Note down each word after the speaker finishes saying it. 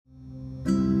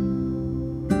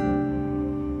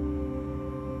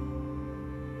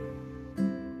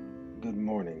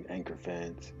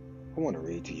fans. I want to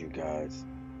read to you guys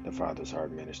the Father's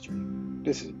Heart Ministry.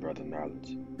 This is Brother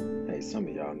Knowledge. Hey, some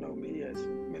of y'all know me as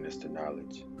Minister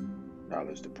Knowledge,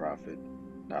 Knowledge the Prophet,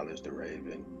 Knowledge the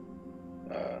Raven,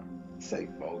 Safe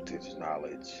Voltage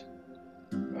Knowledge,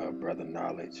 Brother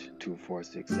Knowledge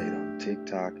 2468 on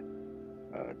TikTok,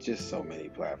 just so many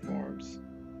platforms.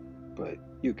 But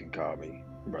you can call me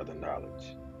Brother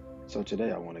Knowledge. So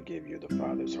today I want to give you the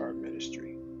Father's Heart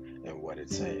Ministry and what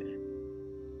it's saying.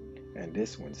 And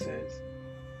this one says,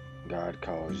 God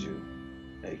calls you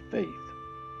a Faith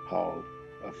Hall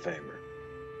of Famer.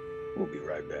 We'll be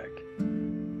right back.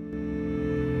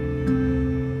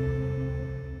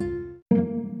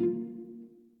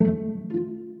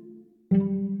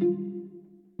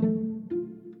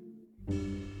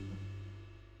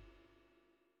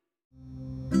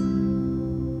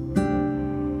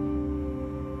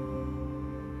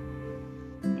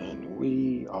 And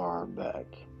we are back.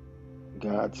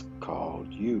 God's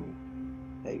called you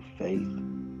a Faith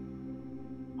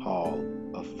Hall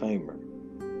of Famer.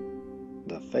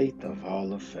 The Faith of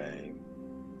Hall of Fame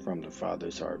from the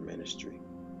Father's Heart Ministry.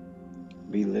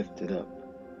 Be lifted up,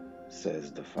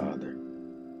 says the Father.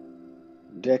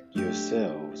 Deck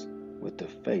yourselves with the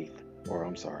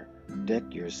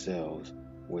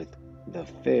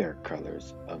fair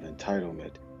colors of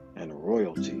entitlement and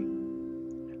royalty,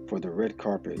 for the red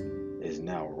carpet is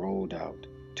now rolled out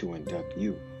to induct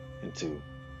you into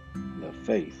the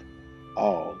Faith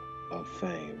Hall of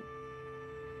Fame.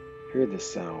 Hear the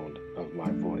sound of my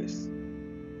voice,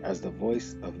 as the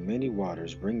voice of many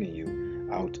waters bringing you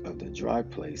out of the dry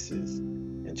places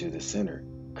into the center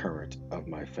current of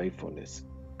my faithfulness,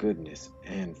 goodness,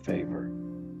 and favor.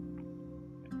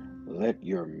 Let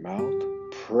your mouth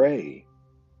pray.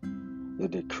 The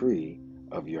decree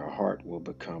of your heart will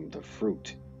become the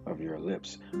fruit of your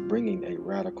lips, bringing a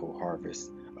radical harvest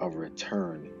of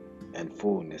return and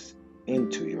fullness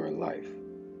into your life.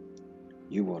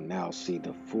 You will now see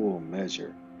the full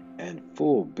measure and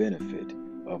full benefit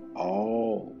of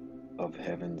all of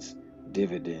heaven's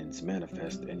dividends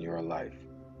manifest in your life.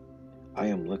 I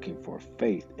am looking for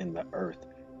faith in the earth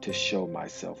to show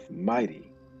myself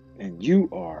mighty, and you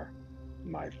are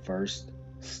my first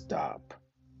stop.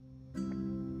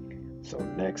 So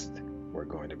next, we're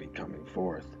going to be coming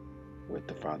forth with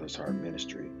the Father's Heart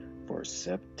Ministry for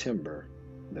September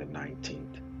the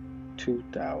 19th,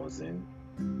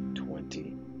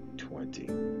 2020.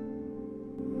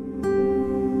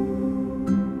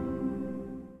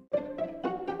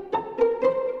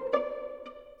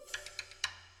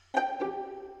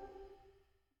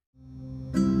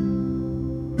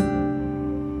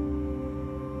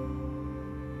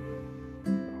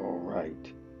 All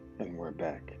right, and we're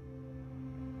back.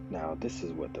 Now, this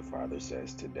is what the Father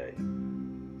says today,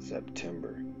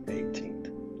 September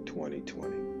 18th,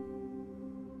 2020.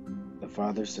 The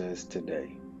Father says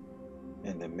today,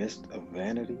 in the midst of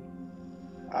vanity,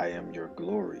 I am your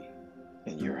glory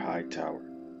in your high tower.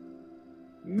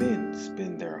 Men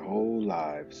spend their whole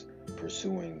lives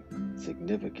pursuing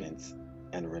significance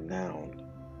and renown,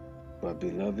 but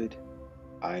beloved,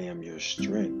 I am your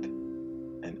strength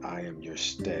and I am your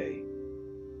stay.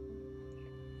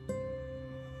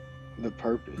 The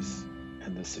purpose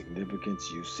and the significance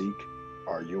you seek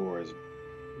are yours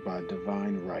by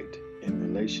divine right in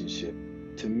relationship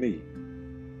to me.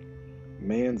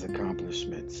 Man's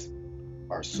accomplishments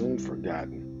are soon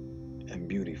forgotten and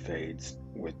beauty fades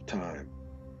with time,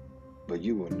 but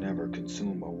you will never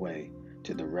consume away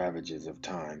to the ravages of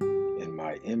time in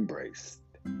my embrace.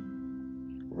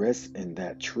 Rest in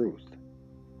that truth.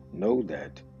 Know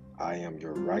that I am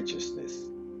your righteousness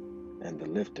and the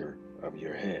lifter of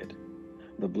your head.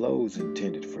 The blows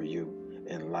intended for you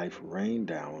in life rained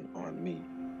down on me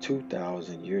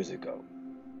 2,000 years ago,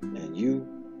 and you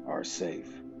are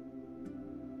safe.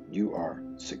 You are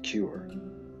secure.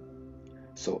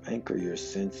 So anchor your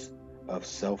sense of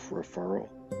self-referral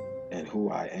and who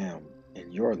I am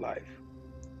in your life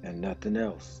and nothing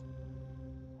else.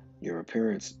 Your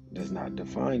appearance does not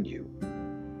define you.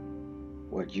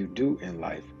 What you do in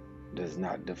life does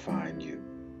not define you.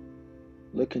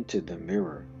 Look into the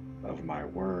mirror of my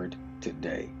word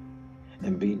today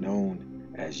and be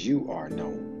known as you are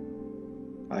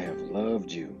known. I have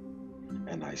loved you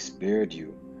and I spared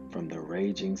you from the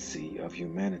raging sea of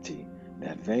humanity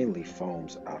that vainly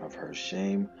foams out of her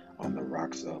shame on the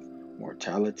rocks of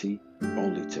mortality,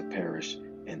 only to perish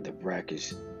in the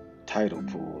brackish tidal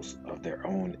pools of their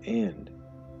own end.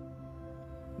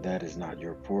 That is not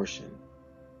your portion.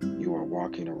 You are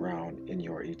walking around in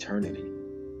your eternity,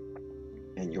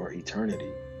 and your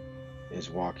eternity is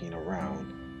walking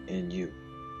around in you.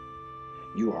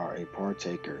 You are a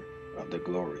partaker of the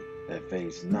glory that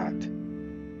fades not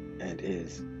and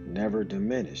is never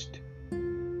diminished.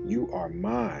 You are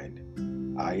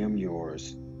mine, I am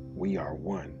yours, we are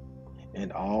one,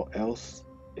 and all else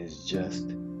is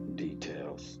just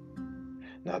details.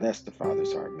 Now that's the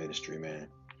Father's Heart Ministry, man.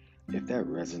 If that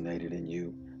resonated in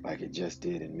you like it just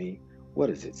did in me, what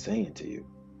is it saying to you?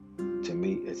 To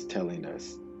me, it's telling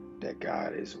us that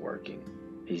God is working.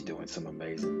 He's doing some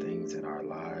amazing things in our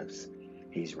lives.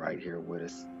 He's right here with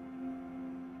us.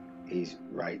 He's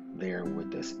right there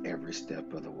with us every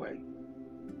step of the way.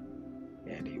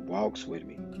 And He walks with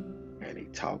me, and He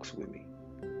talks with me,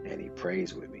 and He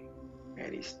prays with me,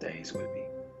 and He stays with me,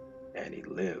 and He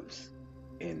lives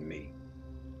in me.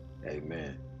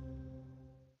 Amen.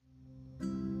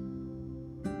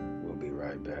 We'll be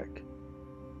right back.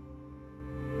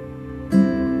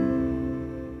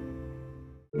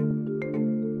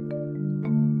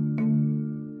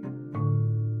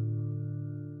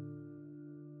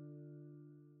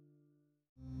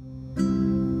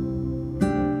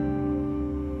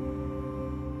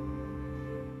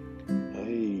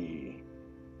 Hey,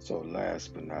 so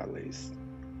last but not least,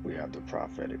 we have the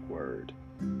prophetic word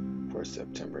for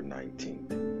September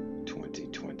 19th,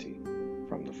 2020,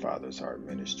 from the Father's Heart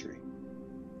Ministry.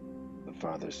 The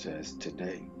Father says,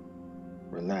 today,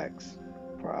 relax,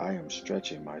 for I am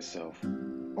stretching myself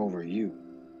over you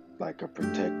like a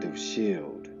protective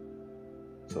shield.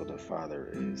 So the Father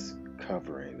is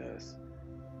covering us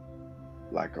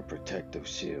like a protective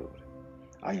shield.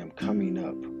 I am coming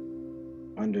up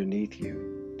underneath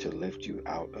you to lift you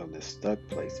out of the stuck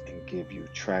place and give you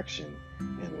traction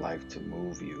in life to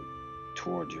move you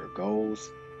toward your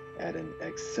goals at an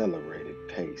accelerated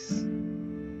pace.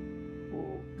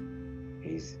 Ooh,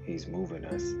 he's moving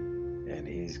us, and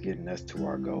He's getting us to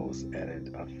our goals at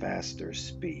a faster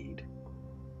speed.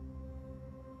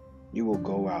 You will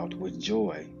go out with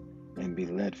joy and be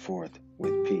led forth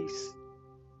with peace.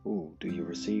 Ooh, do you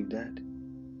receive that?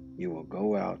 You will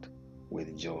go out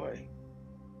with joy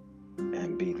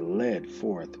and be led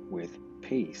forth with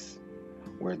peace.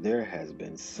 Where there has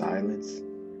been silence,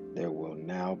 there will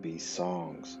now be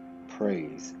songs,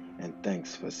 praise, and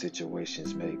thanks for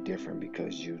situations made different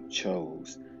because you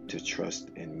chose to trust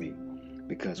in me.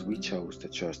 Because we chose to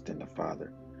trust in the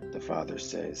Father. The Father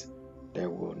says, there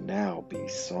will now be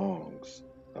songs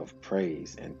of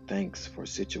praise and thanks for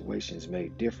situations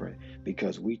made different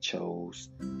because we chose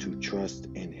to trust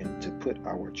in Him, to put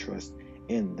our trust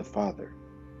in the Father.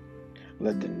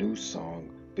 Let the new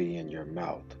song be in your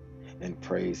mouth and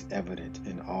praise evident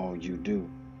in all you do.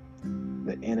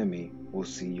 The enemy will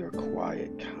see your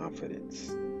quiet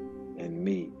confidence in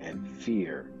me and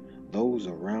fear. Those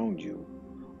around you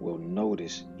will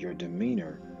notice your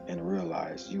demeanor and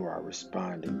realize you are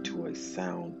responding to a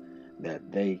sound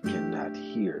that they cannot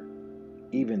hear,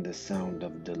 even the sound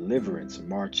of deliverance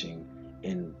marching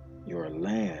in your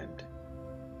land.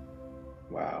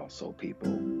 Wow, so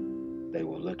people, they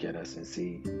will look at us and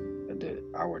see that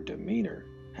our demeanor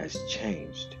has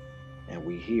changed and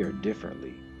we hear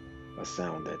differently, a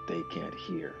sound that they can't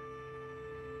hear.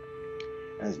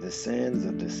 As the sands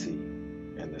of the sea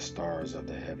and the stars of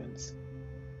the heavens,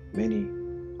 many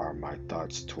are my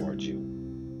thoughts toward you,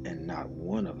 and not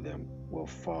one of them will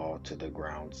fall to the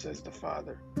ground, says the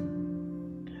Father.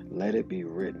 Let it be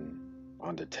written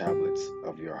on the tablets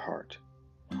of your heart.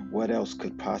 What else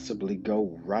could possibly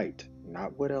go right?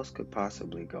 Not what else could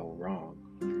possibly go wrong.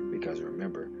 Because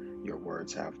remember, your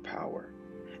words have power,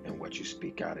 and what you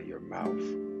speak out of your mouth,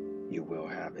 you will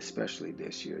have, especially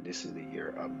this year. This is the year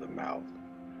of the mouth.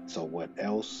 So what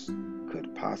else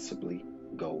could possibly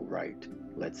go right?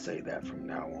 Let's say that from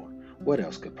now on. What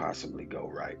else could possibly go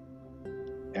right?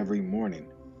 Every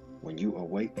morning when you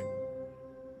awake,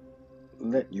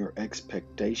 let your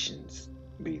expectations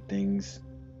be things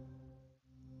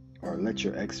are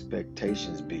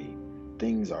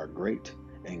great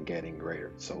and getting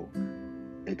greater. So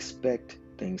expect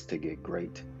things to get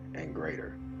great and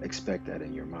greater. Expect that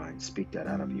in your mind. Speak that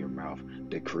out of your mouth.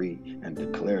 Decree and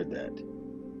declare that.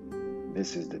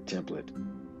 This is the template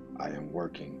I am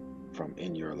working from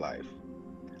in your life.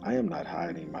 I am not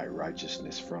hiding my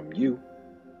righteousness from you.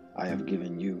 I have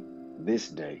given you this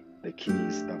day the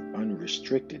keys of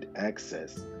unrestricted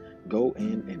access. Go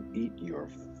in and eat your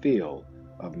fill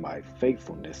of my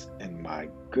faithfulness and my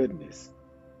goodness.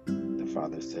 The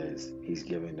Father says He's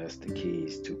giving us the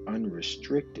keys to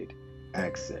unrestricted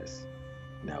access.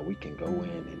 Now we can go in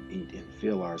and eat and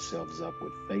fill ourselves up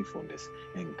with faithfulness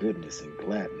and goodness and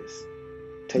gladness.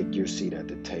 Take your seat at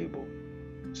the table,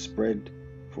 spread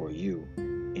for you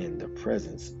in the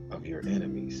presence of your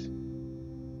enemies.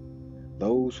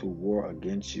 Those who war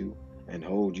against you and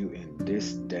hold you in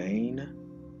disdain,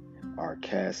 are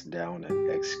cast down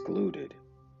and excluded.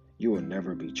 You will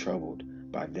never be troubled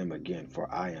by them again, for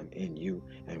I am in you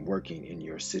and working in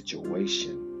your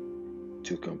situation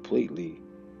to completely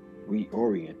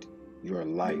reorient your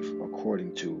life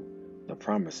according to the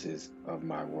promises of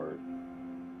my word.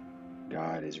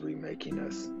 God is remaking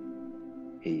us.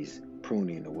 He's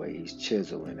pruning away. He's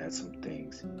chiseling at some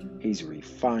things. He's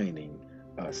refining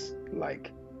us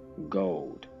like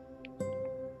gold.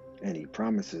 And he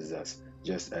promises us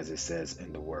just as it says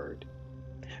in the word.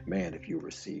 Man, if you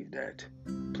receive that,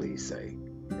 please say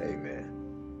amen.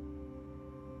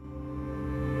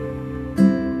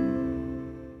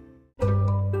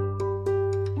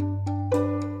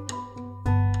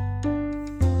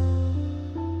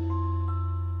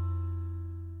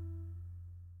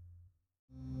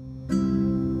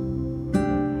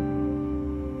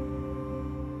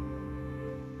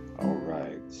 All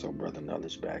right, so Brother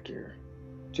Knowledge back here.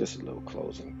 Just a little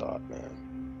closing thought, man.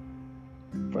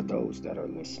 For those that are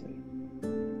listening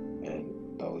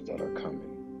and those that are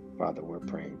coming, Father, we're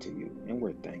praying to you and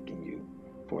we're thanking you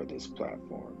for this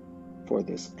platform, for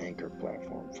this Anchor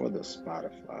platform, for the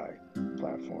Spotify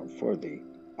platform, for the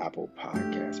Apple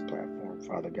Podcast platform,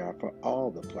 Father God, for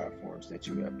all the platforms that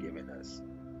you have given us.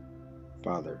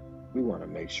 Father, we want to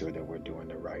make sure that we're doing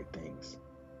the right things,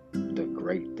 the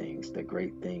great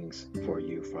things for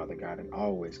you, Father God, and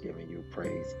always giving you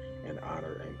praise and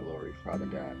honor and glory, Father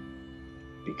God,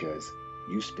 because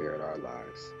you spared our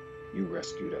lives. You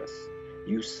rescued us.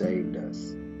 You saved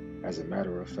us. As a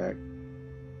matter of fact,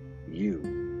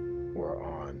 you were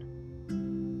on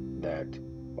that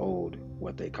old,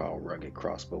 what they call rugged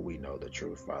cross, but we know the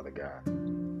truth, Father God.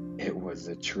 It was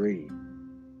a tree.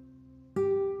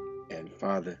 And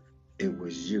Father, it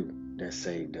was you that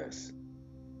saved us.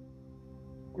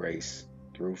 Grace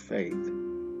through faith.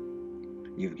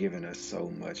 You've given us so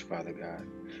much, Father God.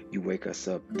 You wake us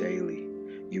up daily.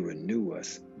 You renew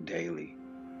us daily.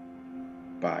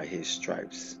 By his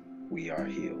stripes, we are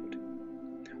healed.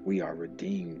 We are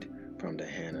redeemed from the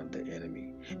hand of the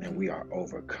enemy, and we are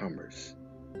overcomers.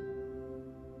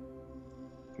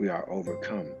 We are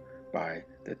overcome by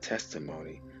the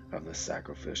testimony of the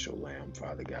sacrificial lamb,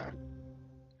 Father God.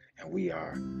 And we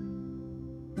are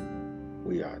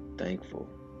thankful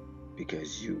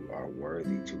because you are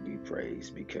worthy to be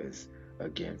praised, because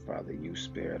again, Father, you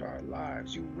spared our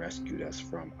lives. You rescued us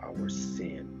from our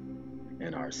sin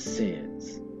and our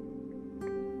sins.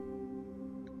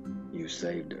 You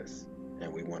saved us,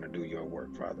 and we want to do your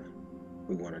work, Father.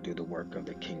 We want to do the work of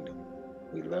the kingdom.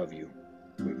 We love you,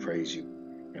 we praise you,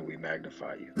 and we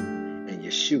magnify you. In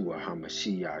Yeshua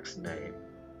HaMashiach's name,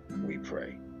 we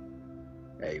pray.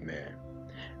 Amen.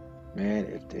 Man,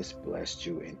 if this blessed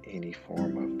you in any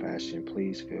form of fashion,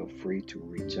 please feel free to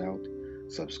reach out.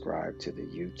 Subscribe to the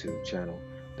YouTube channel.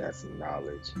 That's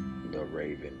Knowledge the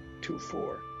Raven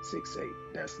 2468.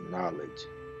 That's Knowledge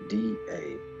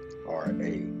DARAVEN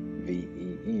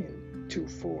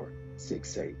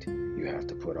 2468. You have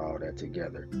to put all that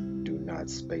together. Do not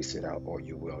space it out or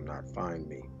you will not find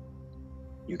me.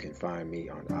 You can find me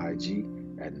on IG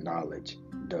at Knowledge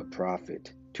the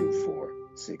Prophet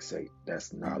 2468.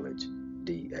 That's Knowledge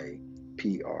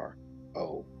DAPROPHET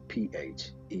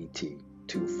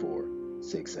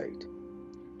 2468.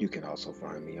 You can also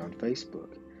find me on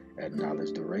Facebook at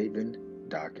Knowledge the Raven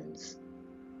Dockins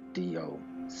DOCKINS.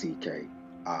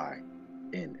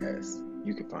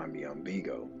 You can find me on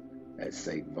Bigo at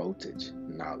Safe Voltage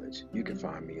Knowledge. You can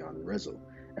find me on Rizzle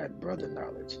at Brother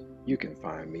Knowledge. You can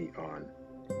find me on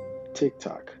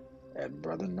TikTok at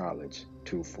Brother Knowledge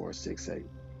 2468.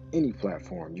 Any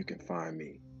platform you can find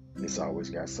me. It's always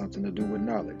got something to do with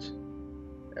knowledge.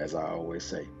 As I always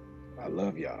say, I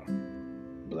love y'all.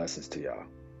 Blessings to y'all.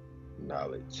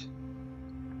 Knowledge.